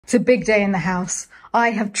It's a big day in the house. I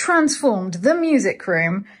have transformed the music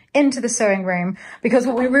room into the sewing room because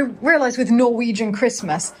what we realised with Norwegian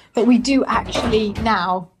Christmas that we do actually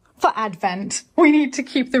now, for Advent, we need to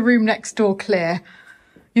keep the room next door clear.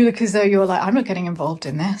 You look as though you're like, I'm not getting involved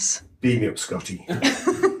in this. Beam me up, Scotty.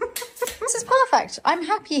 This is perfect. I'm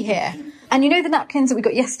happy here. And you know the napkins that we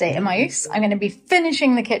got yesterday, Emmaus? I'm going to be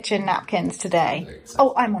finishing the kitchen napkins today.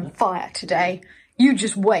 Oh, I'm on fire today. You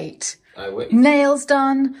just wait. I wait. Nails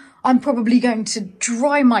done. I'm probably going to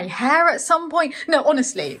dry my hair at some point. No,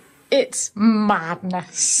 honestly, it's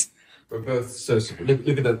madness. We're both so surprised.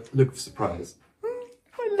 Look at that look of surprise.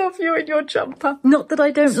 I love you in your jumper. Not that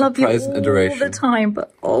I don't love you Surprise and adoration. all the time,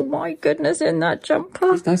 but oh my goodness, in that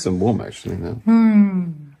jumper. It's nice and warm, actually, now.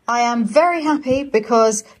 I am very happy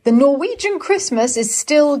because the Norwegian Christmas is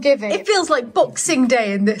still giving. It feels like Boxing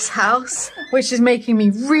Day in this house, which is making me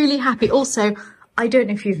really happy. Also, I don't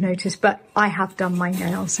know if you've noticed, but I have done my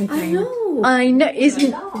nails again. I know,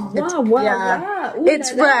 isn't Wow. Ooh,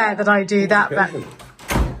 it's rare that I do that, but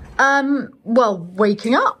well,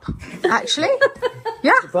 waking up, actually.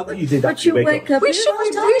 Yeah. The fact that you did But you wake up. We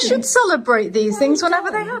should celebrate these things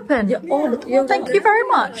whenever they happen. Thank you very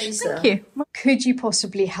much. Thank you. Could you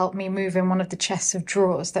possibly help me move in one of the chests of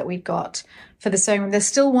drawers that we got for the sewing room? There's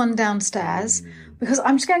still one downstairs because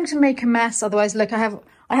I'm just going to make a mess. Otherwise, look, I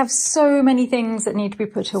have so many things that need to be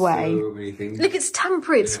put away. So many things. Look, it's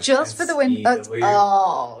temporary. It's just for the winter.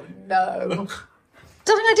 Oh, no.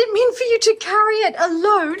 Darling, I didn't mean for you to carry it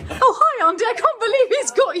alone. Oh, hi, Auntie. I can't believe he's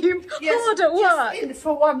got you hard at work. Just in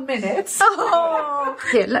for 1 minute. Oh.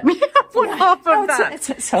 Here, let me have one half of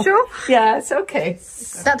that. Sure? Yeah, it's okay.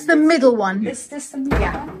 That's the middle one. Is this the middle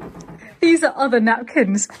one? These are other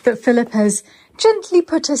napkins that Philip has gently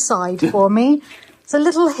put aside for me. It's a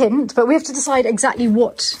little hint, but we have to decide exactly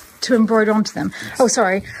what to embroider onto them. Oh,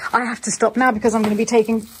 sorry. I have to stop now because I'm going to be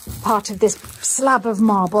taking part of this slab of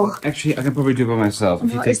marble. Well, actually, I can probably do it by myself.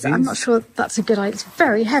 If you take these. I'm not sure that's a good idea. It's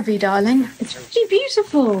very heavy, darling. It's really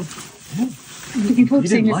beautiful. I'm looking forward to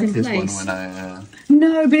seeing this in place. One when I,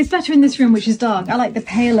 No, but it's better in this room, which is dark. I like the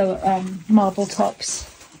paler marble tops.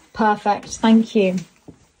 Perfect. Thank you.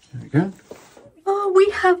 There we go. Oh,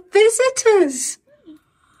 we have visitors.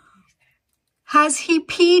 Has he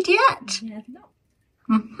peed yet? He has not.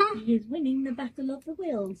 He is winning the battle of the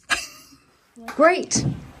wills. Great.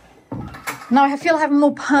 Now I feel I have a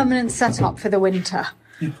more permanent setup for the winter.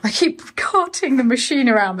 I keep carting the machine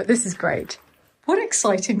around, but this is great. What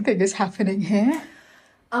exciting thing is happening here?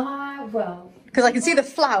 Well, Because I can see the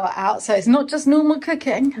flour out, so it's not just normal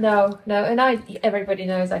cooking. no, and everybody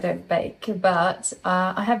knows I don't bake, but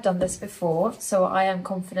I have done this before, so I am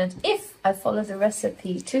confident if I follow the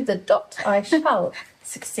recipe to the dot, I shall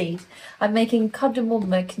succeed. I'm making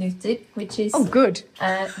kardemommeknuter, which is good.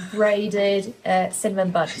 braided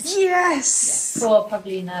cinnamon buns. Yes. For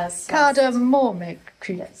Pavlina's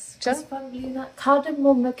Kardemommeknuter. Yes. Just Pavlina.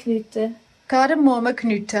 Kardemommeknuter.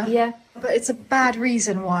 Kardemommeknuter. Yeah. But it's a bad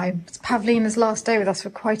reason why. It's Pavlina's last day with us for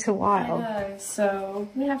quite a I while. know, so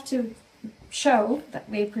we have to show that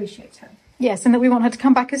we appreciate her. Yes, and that we want her to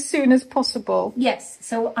come back as soon as possible. Yes,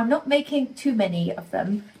 so I'm not making too many of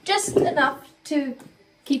them, just enough to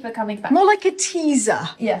keep her coming back. More like a teaser.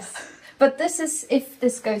 Yes, but this is if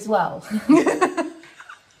this goes well.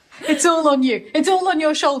 It's all on you. It's all on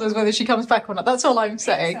your shoulders whether she comes back or not. That's all I'm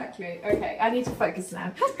saying. Exactly. Okay, I need to focus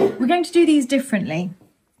now. We're going to do these differently.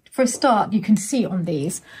 For a start, you can see on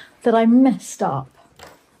these that I messed up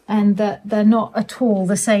and that they're not at all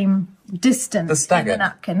the same distance They're staggered. in the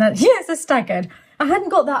napkin. Yes, they're staggered. I hadn't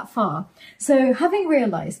got that far. So having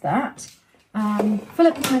realised that,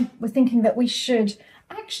 Philip and I were thinking that we should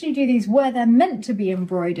actually do these where they're meant to be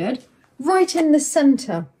embroidered, right in the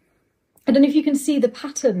centre. I don't know if you can see the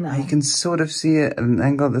pattern there. You can sort of see it, and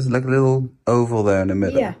hang on, there's like a little oval there in the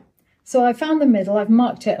middle. Yeah. So I found the middle, I've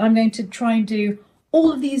marked it. I'm going to try and do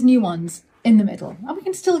all of these new ones in the middle. And we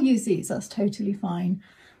can still use these, that's totally fine.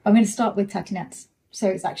 I'm going to start with tatinets. So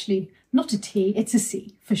it's actually not a T, it's a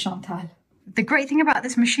C for Chantal. The great thing about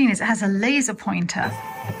this machine is it has a laser pointer,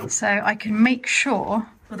 so I can make sure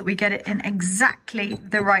that we get it in exactly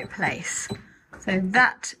the right place. So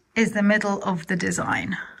that is the middle of the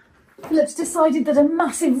design. Philip's decided that a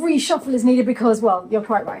massive reshuffle is needed because, well, you're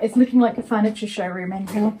quite right, it's looking like a furniture showroom in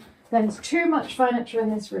here. There's too much furniture in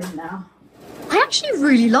this room now. I actually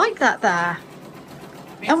really like that there.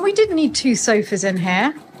 And we didn't need 2 sofas in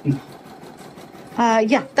here.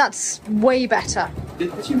 Yeah, that's way better.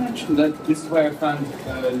 Did you mention that this is where I found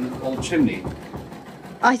an old chimney?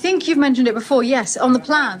 I think you've mentioned it before, yes, on the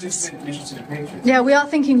plans. Yeah, we are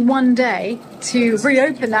thinking one day to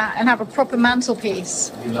reopen that and have a proper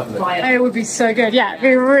mantelpiece. It would be so good. Yeah, it'd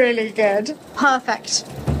be really good. Perfect.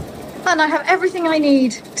 And I have everything I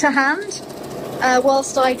need to hand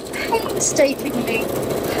whilst I painstakingly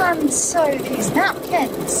hand sew these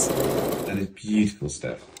napkins. That is beautiful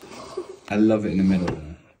stuff. I love it in the middle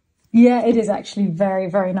there. Yeah, it is actually very,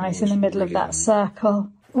 very nice in the middle of that circle.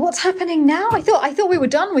 What's happening now? I thought we were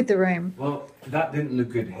done with the room. Well, that didn't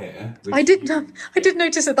look good here. I did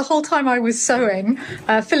notice that the whole time I was sewing,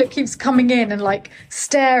 Philip keeps coming in and like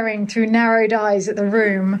staring through narrowed eyes at the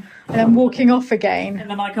room and then walking off again. And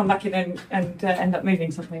then I come back in and end up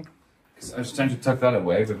moving something. I was trying to tuck that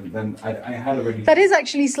away, but then I had already... That is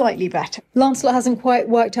actually slightly better. Lancelot hasn't quite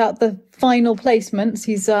worked out the final placements.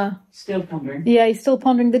 He's still pondering. Yeah, he's still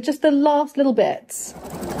pondering just the last little bits.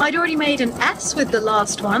 I'd already made an S with the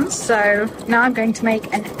last one, so now I'm going to make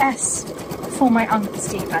an S for my Uncle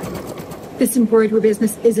Stephen. This embroidery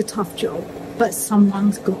business is a tough job, but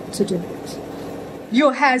someone's got to do it.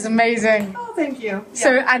 Your hair's amazing. Oh, thank you.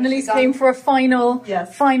 So Annalise came for a final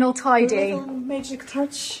tidy. A little magic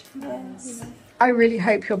touch. Yes. I really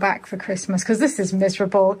hope you're back for Christmas because this is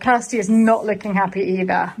miserable. Kirsty is not looking happy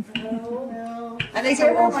either. No. And I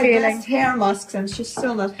gave her my best hair masks and she's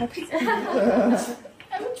still not happy.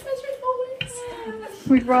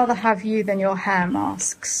 We'd rather have you than your hair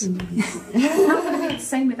masks.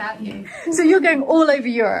 Same without you. So you're going all over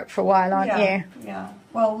Europe for a while, aren't you? Yeah.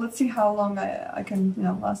 Well, let's see how long I can,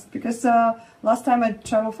 last. Because last time I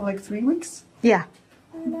traveled for like 3 weeks. Yeah.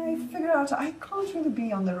 And I figured out I can't really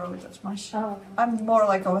be on the road that much. I'm more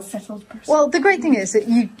like a settled person. Well, the great thing is that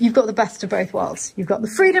you've got the best of both worlds. You've got the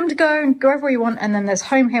freedom to go and go everywhere you want, and then there's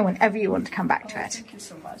home here whenever you want to come back to it. Thank you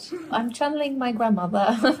so much. I'm channeling my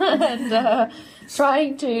grandmother and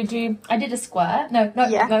trying to do... I did a square. No.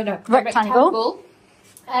 Rectangle.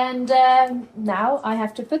 And now I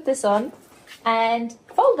have to put this on and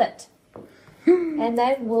fold it. And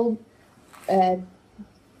then we'll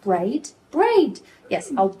braid. Yes,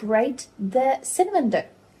 I'll braid the cinnamon dough.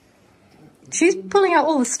 She's pulling out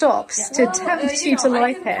all the stops to tempt you to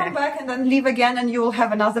life I can here. come back and then leave again and you will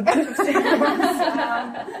have another batch of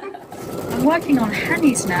I'm working on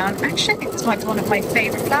honey's now, and actually I think this might be one of my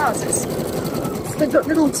favourite flowers. They've got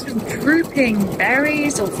little sort of drooping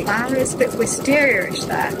berries or flowers, a bit wisteria-ish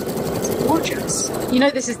there. It's gorgeous. You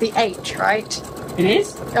know this is the H, right? It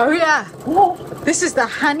is? Oh yeah. Oh. This is the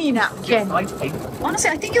honey napkin. Honestly,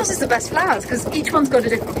 I think yours is the best flowers because each one's got a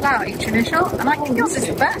different flower, each initial, and I think yours is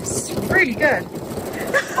the best. It's really good.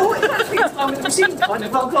 Oh, it actually is with the machine kind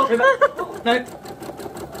of. I'll go with that. No.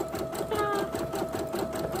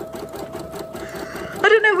 I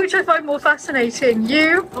don't know which I find more fascinating,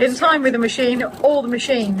 you in time with the machine or the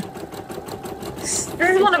machine. This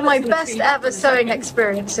is one of my best ever sewing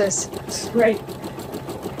experiences. It's great.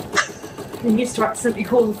 You used to accidentally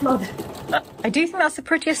call the flood. I do think that's the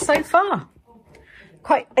prettiest so far.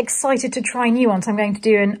 Quite excited to try new ones. I'm going to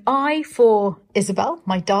do an I for Isabel,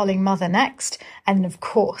 my darling mother, next. And of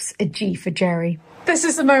course, a G for Jerry. This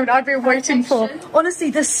is the moment I've been waiting for. Honestly,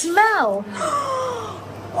 the smell.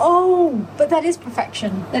 Oh, but that is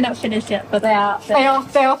perfection. They're not finished yet, but they are.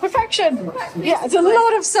 They are perfection. Yeah, there's a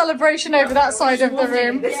lot of celebration over that side of the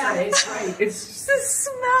room. Yeah, it's great. It's The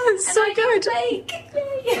smell is so good.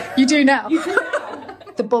 You do now.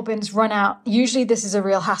 The bobbins run out. Usually this is a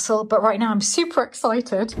real hassle, but right now I'm super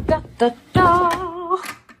excited. Da, da, da.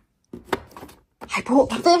 I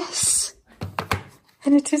bought this,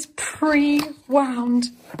 and it is pre-wound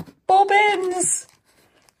bobbins.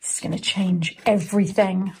 This is going to change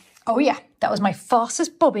everything. Oh yeah, that was my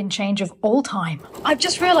fastest bobbin change of all time. I've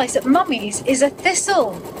just realised that Mummy's is a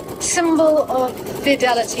thistle, symbol of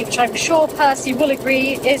fidelity, which I'm sure Percy will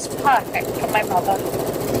agree is perfect for my mother.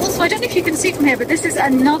 Also, I don't know if you can see from here, but this is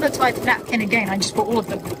another type of napkin again. I just bought all of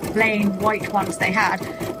the plain white ones they had.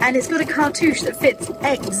 And it's got a cartouche that fits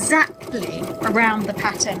exactly around the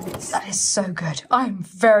pattern. That is so good. I'm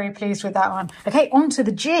very pleased with that one. Okay, on to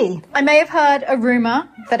the G. I may have heard a rumour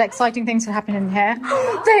that exciting things had happened in here.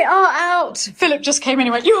 They are out. Philip just came in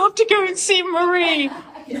and went, you have to go and see Marie.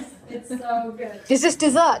 It's so good. Is this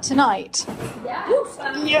dessert tonight?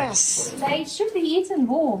 Yeah. Yes. They should be eaten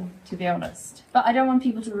warm, to be honest. But I don't want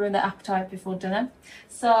people to ruin their appetite before dinner.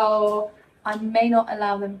 So I may not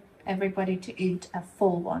allow everybody to eat a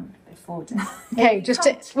full one before dinner. Okay,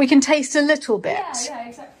 we can taste a little bit. Yeah,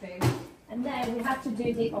 exactly. And then we have to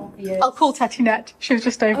do the obvious. I'll call Tatinette. She was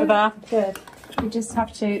just over there. Good. We just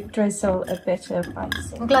have to drizzle a bit of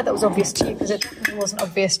icing. I'm glad that was obvious to you because it wasn't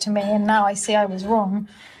obvious to me, and now I see I was wrong.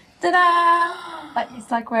 Ta-da! But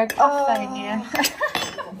it's like we're cocktail here.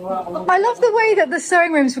 I love the way that the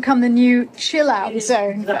sewing room's become the new chill out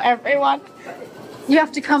zone for everyone. You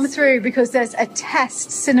have to come through because there's a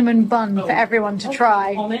test cinnamon bun for everyone to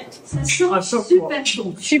try.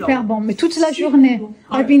 Super bon, mais toute la journée.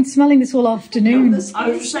 I've been smelling this all afternoon. I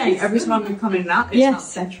was just saying, every time we come in now,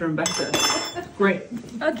 it's better and better. Great.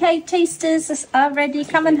 Okay, tasters are ready.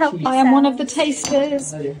 Come and help yourself. I am one of the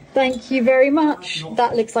tasters. Thank you very much.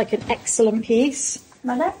 That looks like an excellent piece.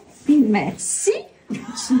 Voilà. Merci.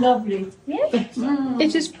 It's lovely. Yeah.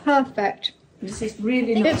 It is perfect. This is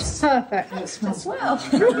really nice. It's perfect. As well.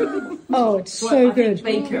 Oh, it's so good.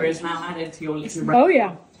 Baker is now added to your little Oh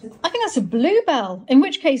yeah. I think that's a bluebell, in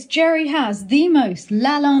which case Jerry has the most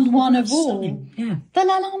Lalande one of all. Yeah. The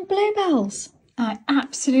Lalande bluebells. I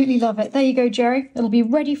absolutely love it. There you go, Jerry. It'll be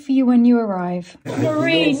ready for you when you arrive.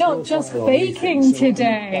 Marie, not just baking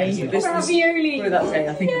today. Ravioli.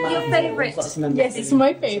 I think Your favourite. Yes, it's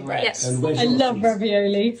my favourite. Yes. I love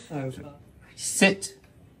ravioli. Sit.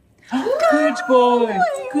 Good boy.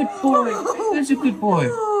 Good boy. Who's a good boy?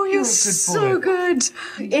 Oh, you're so good.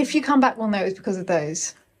 If you come back, we'll know it's because of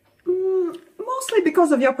those. Mostly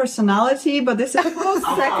because of your personality, but this is a close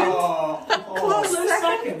second. Close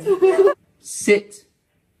second. Sit.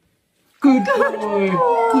 Good boy.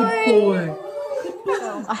 Good boy.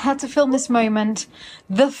 I had to film this moment,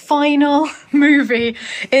 the final movie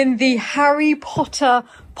in the Harry Potter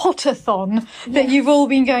Pottathon that you've all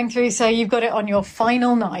been going through, so you've got it on your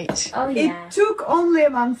final night. Oh, yeah. It took only a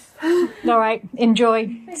month. All right,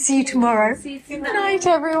 enjoy. See you tomorrow. Good night,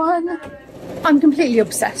 everyone. I'm completely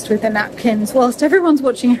obsessed with the napkins. Whilst everyone's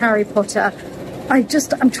watching Harry Potter,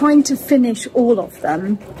 I'm trying to finish all of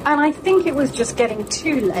them. And I think it was just getting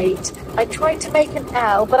too late. I tried to make an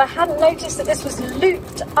L, but I hadn't noticed that this was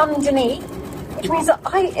looped underneath, which means that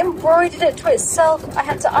I embroidered it to itself. I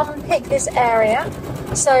had to unpick this area.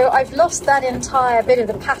 So I've lost that entire bit of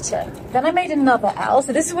the pattern. Then I made another L.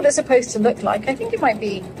 So this is what it's supposed to look like. I think it might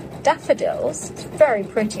be daffodils. It's very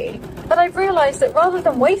pretty. But I've realised that rather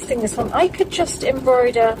than wasting this one, I could just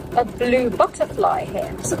embroider a blue butterfly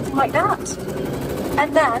here, something like that.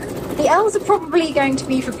 And then the L's are probably going to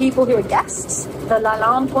be for people who are guests, the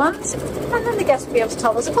Lalande ones, and then the guests will be able to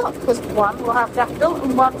tell us apart because one will have daffodil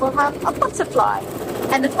and one will have a butterfly.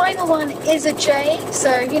 And the final one is a J,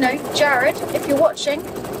 so, you know, Jared, if you're watching,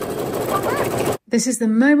 come back. This is the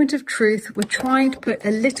moment of truth. We're trying to put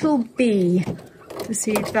a little B to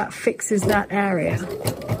see if that fixes that area.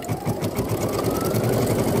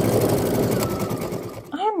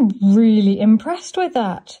 I'm really impressed with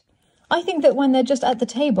that. I think that when they're just at the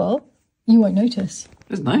table, you won't notice.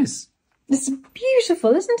 It's nice. It's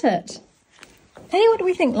beautiful, isn't it? Hey, what do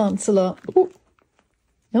we think, Lancelot? Ooh.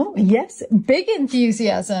 Oh, yes, big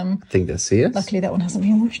enthusiasm. I think they'll see us. Luckily, that one hasn't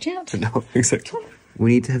been washed yet. No, exactly.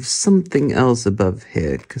 We need to have something else above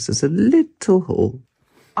here because there's a little hole.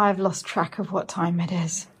 I've lost track of what time it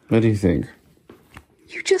is. What do you think?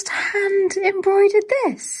 You just hand embroidered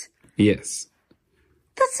this? Yes.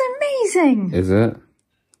 That's amazing. Is it?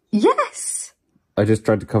 Yes. I just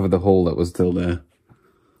tried to cover the hole that was still there.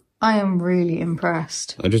 I am really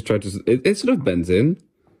impressed. I just tried to... It sort of bends in.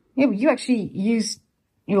 Yeah, but you actually used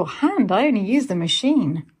your hand. I only used the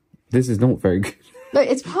machine. This is not very good. Look,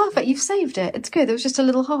 it's perfect. You've saved it. It's good. There was just a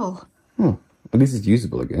little hole. Oh, at least it's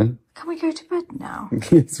usable again. Can we go to bed now?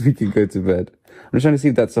 Yes, we can go to bed. I'm trying to see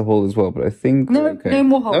if that's a hole as well, but I think... No, okay. no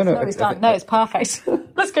more holes. No, No, it's done. No, it's perfect.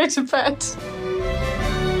 Let's go to bed.